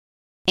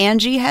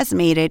Angie has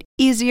made it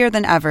easier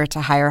than ever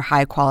to hire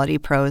high-quality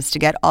pros to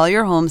get all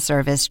your home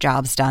service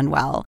jobs done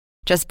well.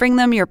 Just bring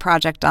them your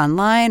project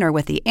online or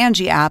with the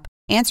Angie app,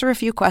 answer a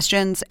few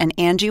questions, and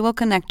Angie will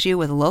connect you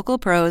with local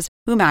pros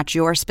who match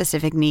your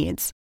specific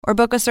needs. Or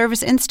book a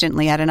service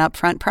instantly at an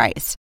upfront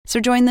price. So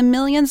join the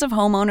millions of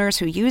homeowners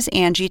who use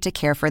Angie to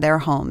care for their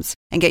homes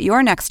and get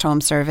your next home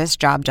service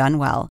job done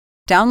well.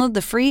 Download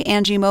the free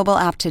Angie mobile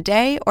app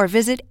today or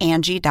visit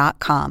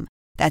Angie.com.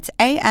 That's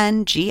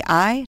ANGI.com.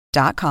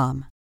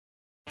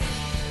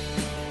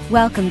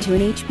 Welcome to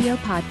an HBO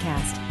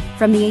podcast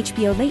from the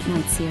HBO Late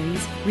Night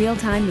series, Real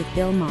Time with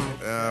Bill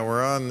Maher.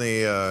 We're on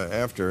the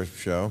after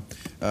show.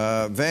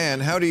 Van,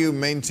 how do you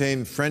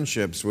maintain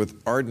friendships with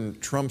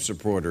ardent Trump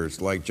supporters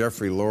like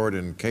Jeffrey Lord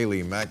and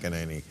Kayleigh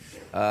McEnany?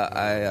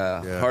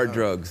 Hard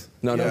drugs.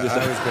 No, I was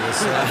going to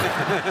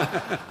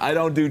say. I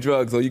don't do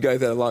drugs, though. You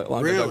guys had a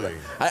long Really?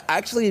 I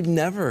actually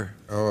never.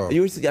 Oh.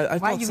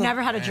 Why, you've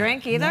never had a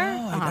drink either?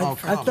 No,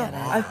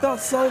 I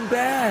felt so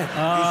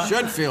bad. You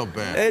should feel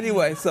bad.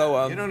 Anyway,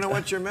 so... you don't know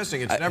what you're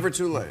missing. It's never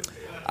too late.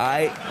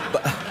 I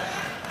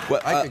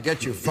could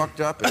get you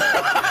fucked up.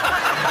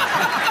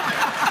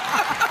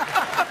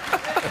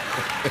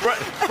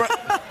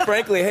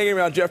 Frankly, hanging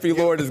around Jeffrey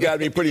Lord has got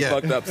me pretty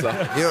fucked up. So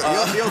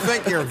You'll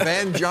think you're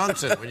Van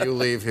Johnson when you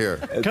leave here.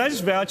 Can I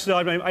just vouch, though?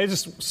 I mean, I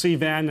just see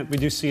Van. We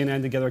do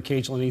CNN together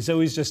occasionally. He's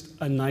always just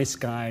a nice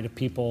guy to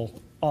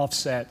people,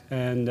 offset,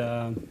 and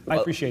I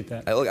appreciate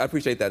that. I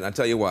appreciate that, and I'll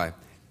tell you why.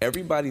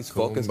 Everybody's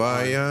focused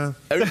on...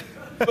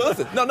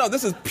 Listen, no,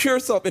 this is pure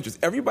self-interest.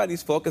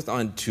 Everybody's focused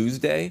on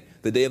Tuesday,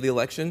 the day of the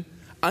election.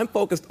 I'm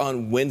focused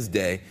on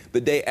Wednesday,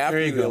 the day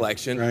after the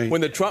election, when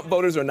the Trump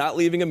voters are not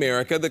leaving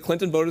America, the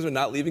Clinton voters are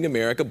not leaving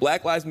America,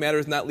 Black Lives Matter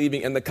is not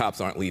leaving, and the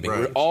cops aren't leaving. Right.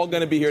 We're all going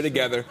to be here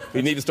together.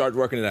 We need to start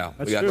working it out.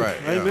 That's true. Right.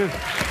 Amen.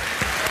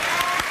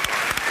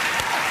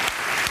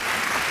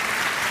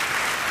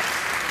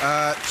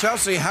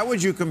 Chelsea, how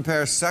would you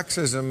compare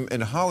sexism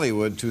in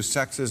Hollywood to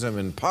sexism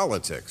in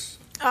politics?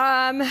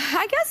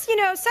 I guess,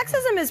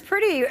 sexism is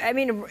pretty,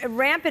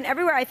 rampant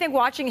everywhere. I think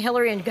watching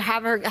Hillary and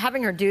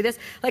having her do this,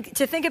 like,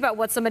 to think about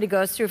what somebody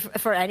goes through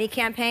for any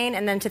campaign,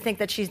 and then to think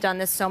that she's done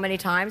this so many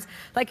times,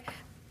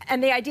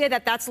 and the idea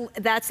that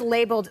that's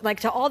labeled,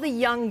 like, to all the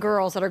young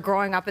girls that are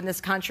growing up in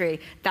this country,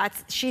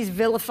 she's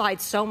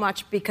vilified so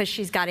much because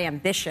she's got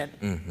ambition.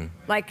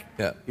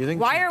 Mm-hmm.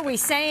 Why are we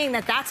saying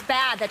that that's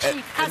bad, that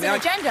she has an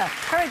agenda?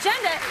 Her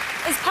agenda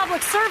is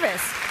public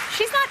service.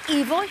 She's not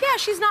evil. Yeah,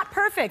 she's not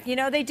perfect.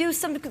 They do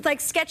some,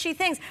 sketchy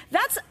things.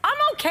 I'm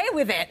okay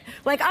with it.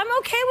 I'm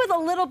okay with a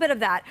little bit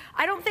of that.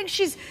 I don't think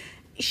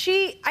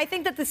I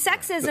think that the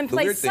sexism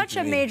plays such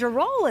a major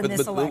role in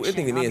this election. The weird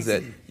thing to me is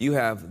that you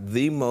have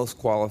the most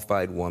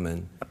qualified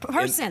woman.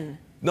 Person.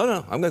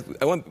 No. I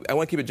want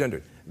to keep it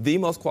gendered. The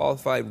most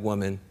qualified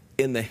woman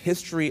in the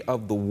history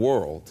of the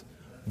world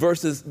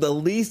versus the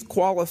least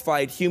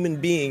qualified human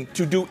being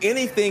to do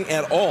anything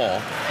at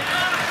all.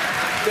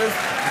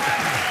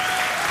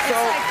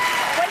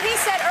 What he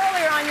said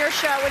earlier on your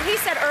show,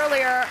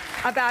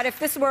 about if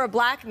this were a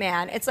black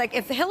man, it's like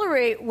if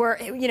Hillary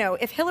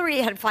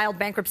had filed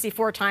bankruptcy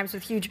 4 times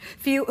with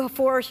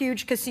 4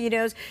 huge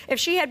casinos, if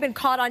she had been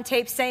caught on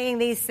tape saying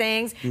these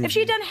things, if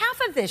she'd done half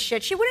of this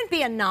shit, she wouldn't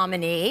be a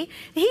nominee.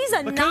 He's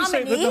a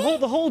nominee.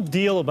 The whole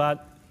deal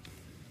about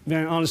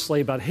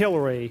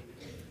Hillary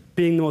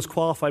being the most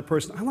qualified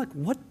person, I'm like,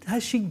 what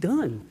has she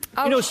done?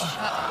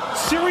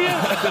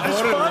 Syria,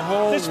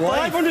 there's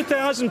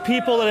 500,000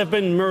 people that have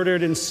been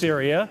murdered in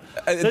Syria.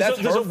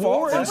 There's a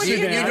war in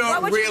Sudan.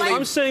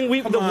 I'm saying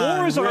the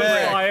war is on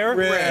fire.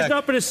 There's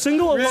not been a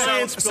single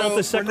alliance built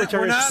as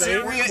Secretary of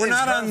State. We're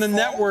not on the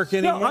network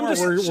anymore.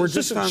 We're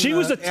just on she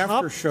was a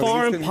top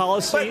foreign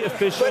policy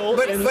official.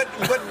 But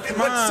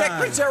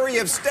Secretary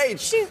of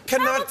State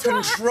cannot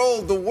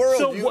control the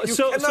world. You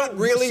cannot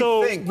really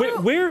think.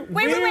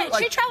 Wait.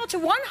 She traveled to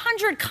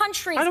 100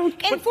 countries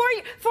in 4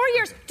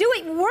 years,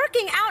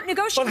 working out,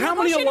 negotiating. But how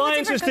many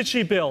alliances did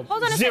she build?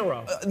 Hold on a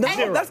Zero.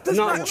 Zero. That's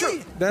not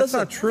true. That's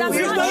not true.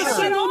 Where's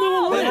the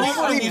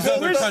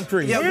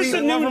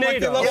new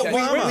NATO?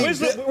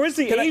 Where's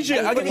the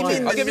Asian? I'll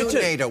give you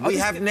NATO. We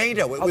have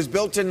NATO. It was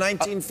built in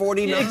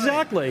 1949.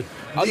 Exactly.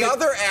 The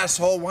other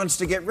asshole wants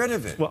to get rid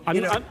of it. Well,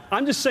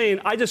 I'm just saying.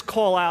 I just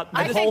call out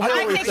the whole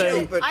Hillary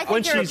thing. I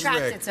think you're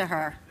attracted to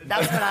her.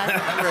 That's what I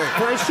think.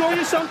 Can I show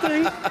you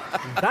something?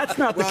 That's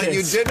not the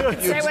case. You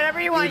did. Say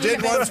whatever you want. You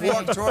did once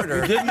walk toward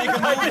her. You did make a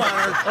move on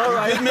her. All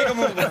right. You did make a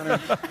move on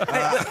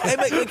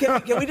her.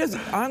 Can we just,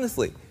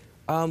 honestly,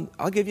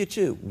 I'll give you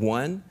 2.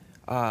 One,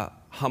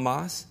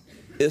 Hamas,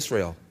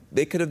 Israel.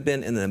 They could have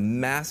been in a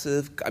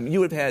massive,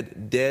 you would have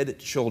had dead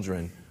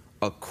children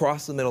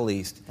across the Middle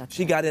East.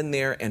 She got in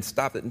there and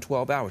stopped it in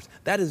 12 hours.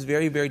 That is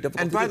very, very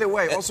difficult. And by the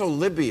way, also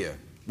Libya.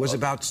 was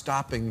about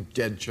stopping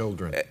dead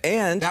children.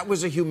 And that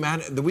was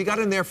we got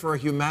in there for a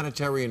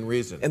humanitarian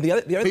reason. And the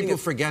other people thing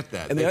is, forget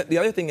that. And the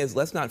other thing is,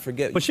 let's not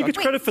forget. But she gets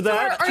credit for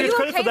that. She gets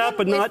credit for that,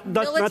 but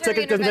doesn't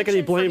take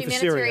any blame for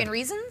Syria.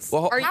 Reasons?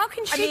 Well, how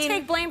can she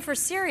take blame for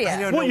Syria? I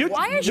don't know.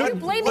 Why is she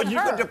blaming her?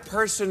 What could a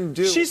person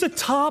do? She's a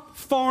top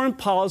foreign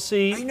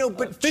policy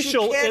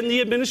official in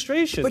the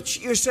administration.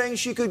 But you're saying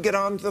she could get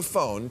on the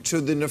phone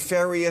to the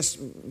nefarious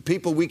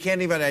people we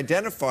can't even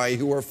identify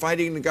who are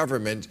fighting the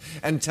government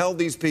and tell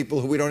these people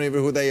who we don't even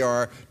know who they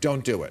are,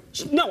 don't do it.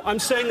 No, I'm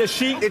saying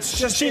that it's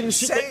just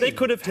insane. They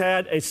could have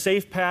had a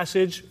safe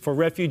passage for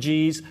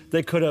refugees.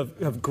 They could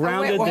have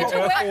grounded the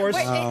Air Force.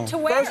 To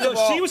where? First of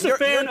all, she was a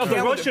fan of the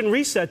Russian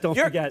reset, don't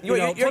forget.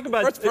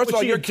 First of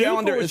all, your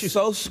calendar is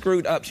so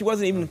screwed up. She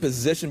wasn't even in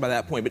position by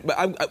that point. But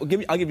I'll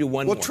give you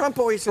one more. Well, Trump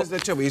always says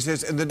that too. He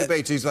says in the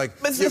debates, he's like,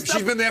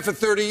 she's been there for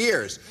 30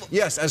 years.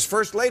 Yes, as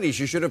First Lady,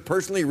 she should have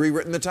personally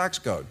rewritten the tax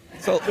code.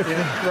 So,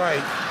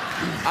 right.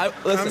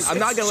 Listen, I'm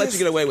not going to let you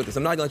get away with this.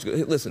 I'm not going to let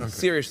you. Listen,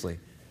 seriously.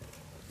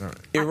 All right.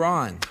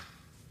 Iran,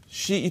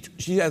 she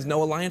has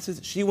no alliances.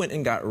 She went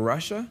and got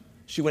Russia.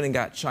 She went and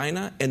got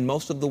China and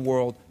most of the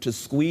world to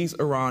squeeze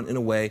Iran in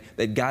a way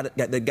that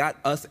got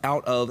us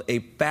out of a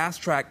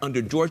fast track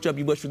under George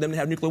W. Bush for them to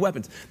have nuclear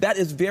weapons. That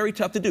is very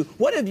tough to do.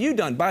 What have you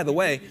done, by the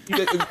way,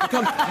 to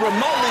come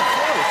remotely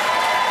close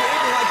to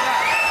anything like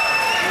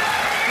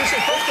that? Listen,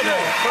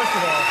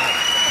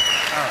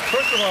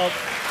 first of all,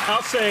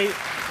 I'll say,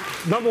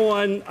 number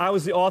one, I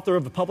was the author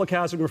of the public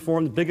housing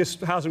reform, the biggest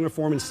housing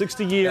reform in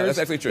 60 years. Yeah, that's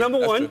actually true.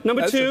 Number one.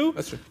 Number two,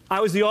 that's true. I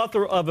was the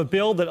author of a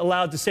bill that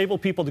allowed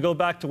disabled people to go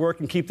back to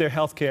work and keep their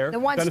health care. The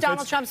ones benefits,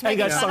 Donald Trump's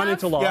making and got signed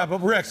into law. Yeah,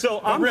 but Rick.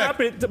 So I'm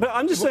happy. But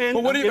I'm just saying.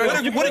 But what did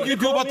you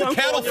do about the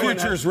cattle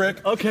futures,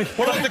 Rick? Okay.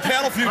 What about the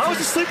cattle futures? I was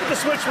asleep at the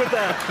switch with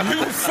that.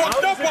 You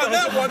fucked up on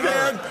that one,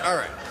 man. All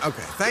right.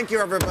 Okay. Thank you,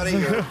 everybody.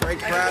 You're a great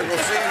crowd. We'll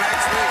see you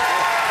next week.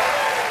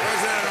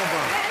 President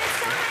Obama.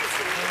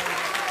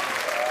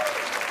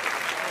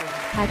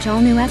 Catch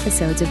all new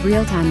episodes of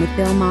Real Time with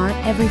Bill Maher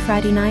every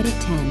Friday night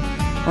at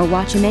 10, or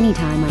watch him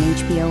anytime on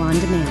HBO On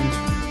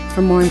Demand.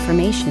 For more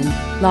information,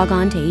 log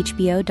on to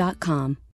HBO.com.